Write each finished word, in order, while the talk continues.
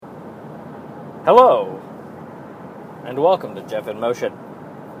Hello, and welcome to Jeff in Motion.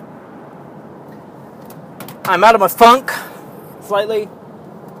 I'm out of my funk, slightly,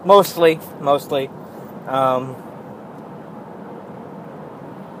 mostly. I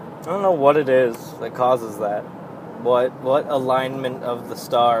don't know what it is that causes that. What alignment of the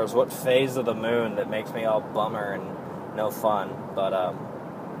stars, what phase of the moon that makes me all bummer and no fun. But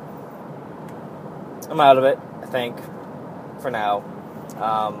I'm out of it, I think, for now.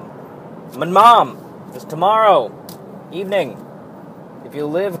 My mom, just tomorrow evening. If you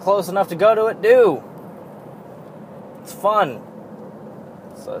live close enough to go to it, do. It's fun.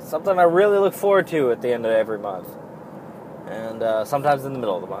 So it's something I really look forward to at the end of every month. And sometimes in the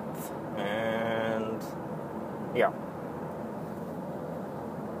middle of the month. And yeah.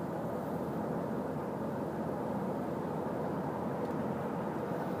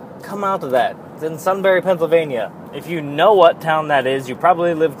 Come out to that. It's in Sunbury, Pennsylvania. If you know what town that is, you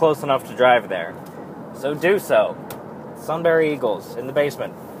probably live close enough to drive there. So do so. Sunbury Eagles in the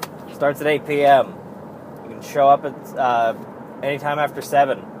basement. Starts at 8 p.m. You can show up at anytime after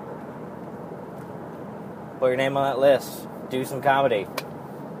 7. Put your name on that list. Do some comedy.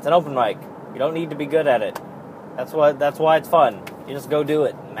 It's an open mic. You don't need to be good at it. That's why it's fun. You just go do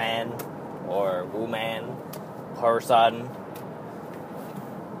it, man. Or woman. Person.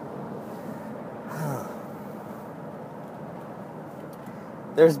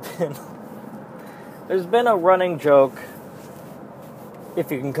 There's been a running joke, if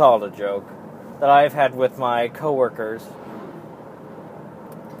you can call it a joke, that I've had with my coworkers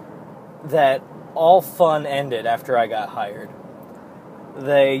that all fun ended after I got hired.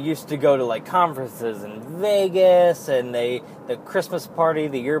 They used to go to conferences in Vegas, and the Christmas party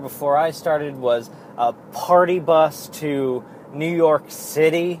the year before I started was a party bus to New York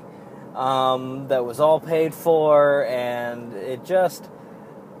City that was all paid for, and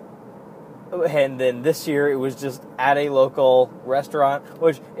and then this year it was just at a local restaurant,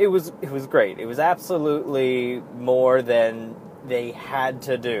 which it was great. It was absolutely more than they had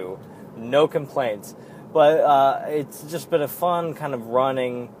to do. No complaints. But it's just been a fun kind of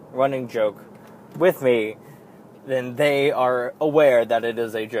running joke with me. Then they are aware that it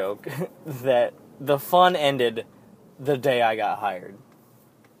is a joke. That the fun ended the day I got hired.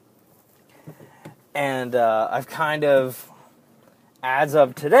 And I've kind of, as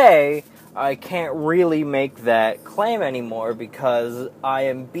of today, I can't really make that claim anymore because I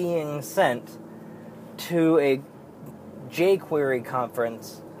am being sent to a jQuery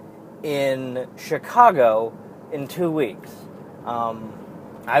conference in Chicago in 2 weeks.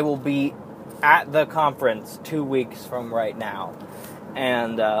 I will be at the conference 2 weeks from right now.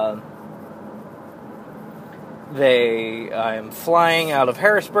 And I am flying out of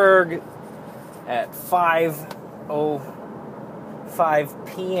Harrisburg at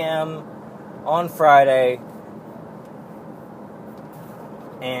 5:05 p.m. on Friday,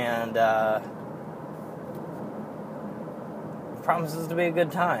 and promises to be a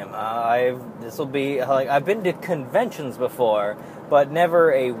good time. I've been to conventions before, but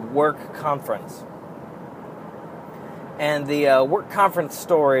never a work conference. And the work conference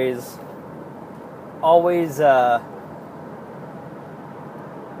stories always are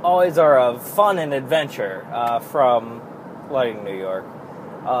of fun and adventure from Lighting, New York.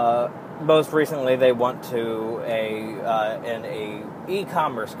 Most recently, they went to an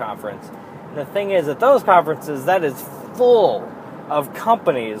e-commerce conference. And the thing is, at those conferences, that is full of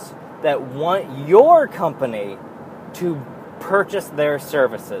companies that want your company to purchase their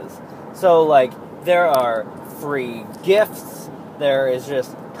services. So, there are free gifts. There is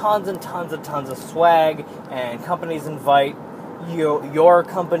just tons and tons of swag, and companies invite your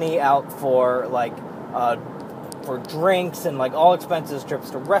company out for drinks and all expenses, trips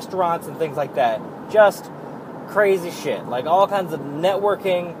to restaurants and things like that. Just crazy shit. All kinds of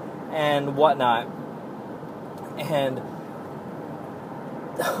networking and whatnot. And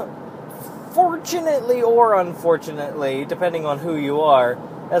fortunately or unfortunately, depending on who you are,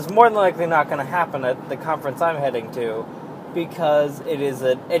 that's more than likely not going to happen at the conference I'm heading to, because it is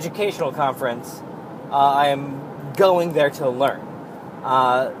an educational conference. I am going there to learn.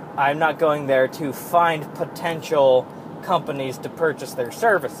 I'm not going there to find potential companies to purchase their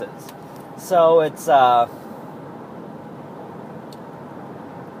services. So it's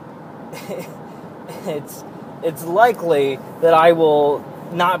it's likely that I will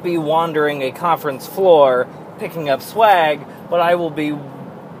not be wandering a conference floor picking up swag, but I will be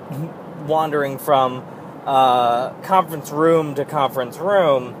wandering from conference room to conference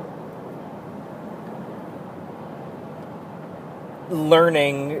room,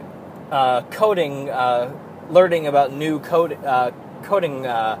 learning coding, learning about new coding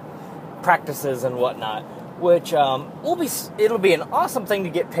practices and whatnot, which it'll be an awesome thing to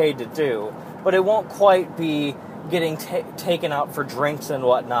get paid to do, but it won't quite be getting taken out for drinks and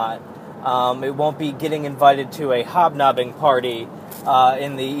whatnot. It won't be getting invited to a hobnobbing party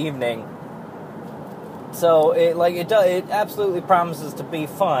in the evening. So it absolutely promises to be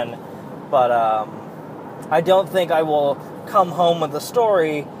fun, but I don't think I will come home with a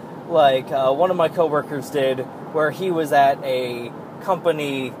story like one of my coworkers did, where he was at a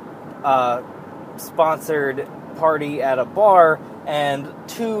company sponsored party at a bar, and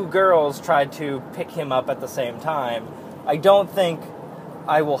 2 girls tried to pick him up at the same time. I don't think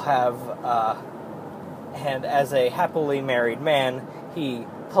I will have, and as a happily married man, he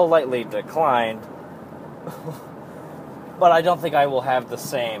politely declined. But I don't think I will have the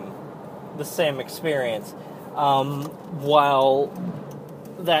same experience. While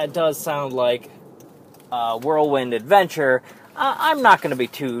that does sound like a whirlwind adventure, I'm not going to be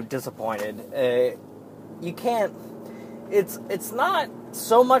too disappointed. You can't. It's not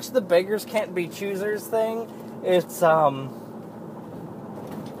so much the beggars can't be choosers thing. It's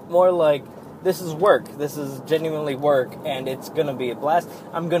more like, this is work. This is genuinely work, and it's going to be a blast.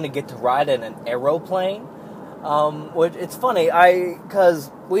 I'm going to get to ride in an aeroplane. Which, it's funny,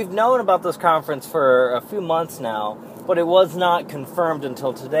 because we've known about this conference for a few months now, but it was not confirmed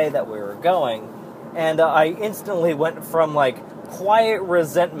until today that we were going. And I instantly went from, quiet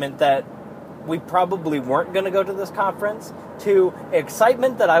resentment that we probably weren't going to go to this conference to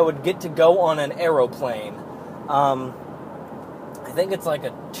excitement that I would get to go on an aeroplane. I think it's like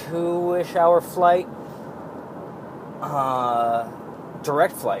a 2-ish hour flight.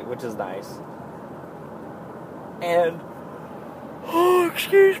 Direct flight, which is nice. And,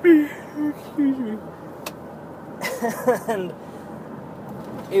 excuse me. And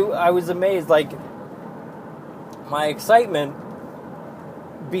I was amazed, my excitement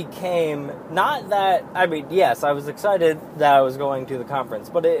became not that, yes, I was excited that I was going to the conference,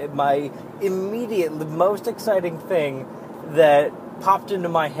 but my immediate, the most exciting thing that popped into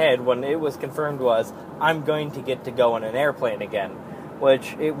my head when it was confirmed was, I'm going to get to go on an airplane again,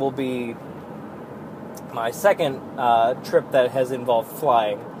 which it will be my second trip that has involved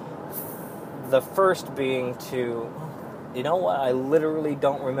flying. The first being to, you know what, I literally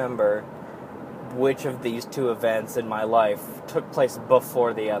don't remember which of these 2 events in my life took place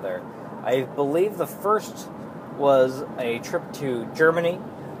before the other. I believe the first was a trip to Germany,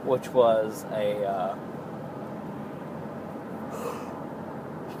 which was a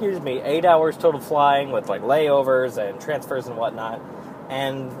 8 hours total flying with layovers and transfers and whatnot,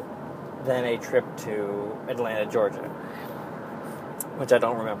 and then a trip to Atlanta, Georgia, which I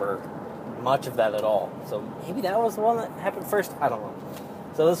don't remember much of that at all. So maybe that was the one that happened first. I don't know.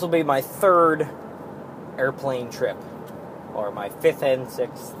 So this will be my 3rd airplane trip, or my 5th and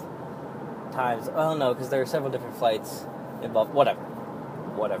 6th times. Oh no, because there are several different flights involved.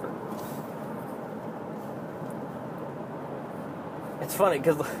 Whatever. It's funny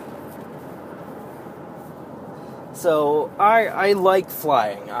because so I like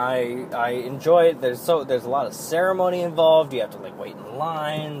flying. I enjoy it. There's a lot of ceremony involved. You have to wait in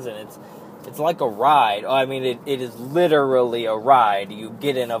lines, and it's like a ride. It is literally a ride. You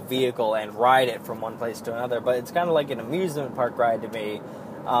get in a vehicle and ride it from one place to another, but it's kind of like an amusement park ride to me.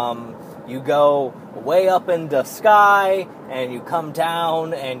 You go way up in the sky, and you come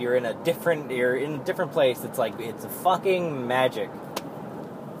down, and you're in a different place. It's fucking magic.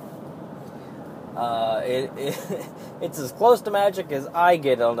 It's as close to magic as I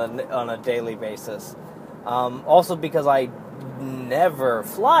get on a daily basis. Also because I never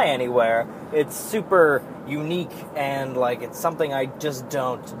fly anywhere, it's super unique, and it's something I just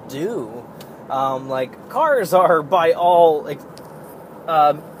don't do. Cars are by all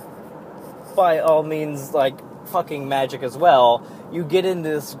means fucking magic as well. You get in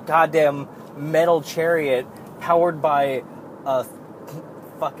this goddamn metal chariot powered by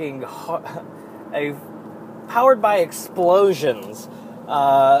powered by explosions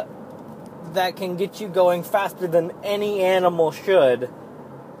that can get you going faster than any animal should,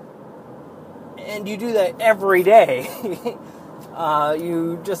 and you do that every day.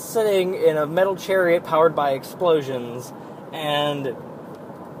 You just sitting in a metal chariot powered by explosions, and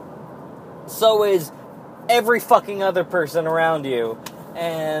so is every fucking other person around you,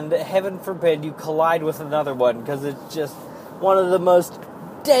 and heaven forbid you collide with another one, because it's just one of the most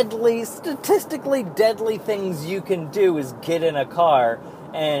statistically deadly things you can do is get in a car,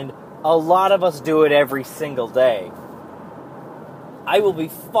 and a lot of us do it every single day. I will be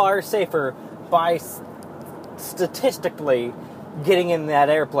far safer by statistically getting in that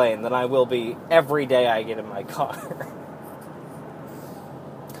airplane than I will be every day I get in my car.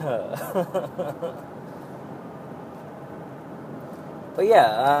 But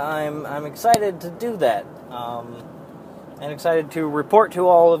yeah, I'm excited to do that, and excited to report to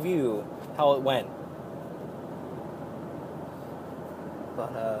all of you how it went.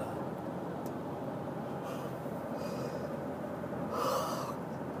 But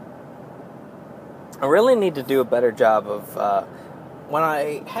I really need to do a better job of when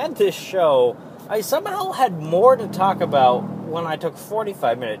I had this show. I somehow had more to talk about when I took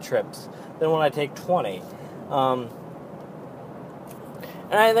 45-minute trips than when I take 20. And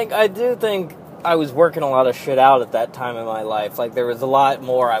I do think I was working a lot of shit out at that time in my life. Like, there was a lot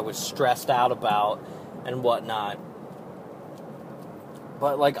more I was stressed out about and whatnot.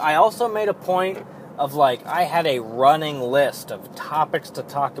 But, like, I also made a point of, like, I had a running list of topics to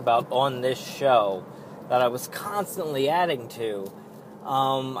talk about on this show that I was constantly adding to.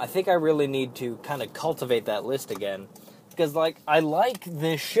 I think I really need to kind of cultivate that list again. Because, like, I like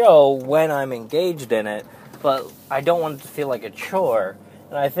this show when I'm engaged in it, but I don't want it to feel like a chore.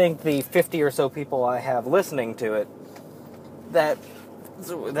 And I think the 50 or so people I have listening to it,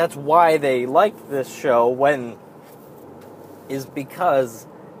 that's why they like this show is because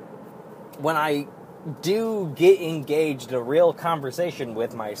when I do get engaged in a real conversation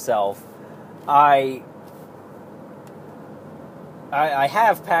with myself, I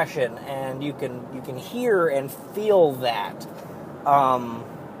have passion, and you can hear and feel that.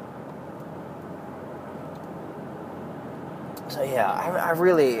 So yeah, I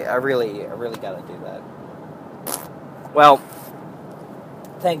really gotta do that. Well,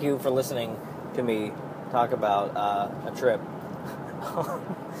 thank you for listening to me talk about a trip.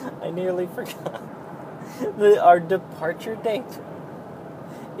 I nearly forgot. Our departure date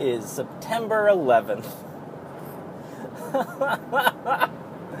is September 11th.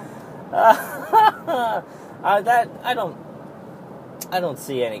 I don't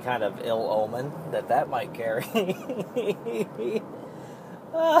see any kind of ill omen that might carry.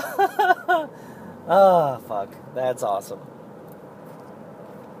 Oh, fuck. That's awesome.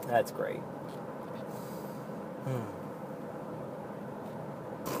 That's great.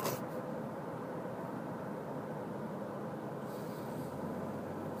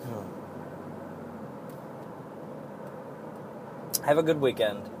 Have a good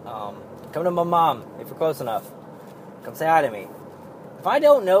weekend. Come to my mom if you're close enough. Come say hi to me. If I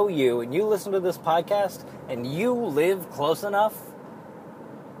don't know you and you listen to this podcast and you live close enough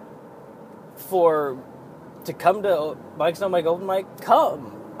to come to Mike's No Mike Open Mic,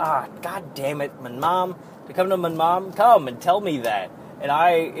 come. God damn it, my mom. To come to my mom, come and tell me that. And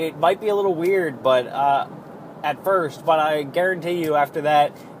it might be a little weird, but at first, but I guarantee you after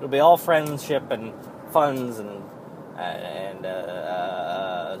that, it'll be all friendship and funs and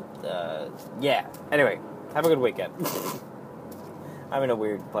yeah. Anyway, have a good weekend. I'm in a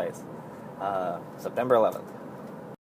weird place. September 11th.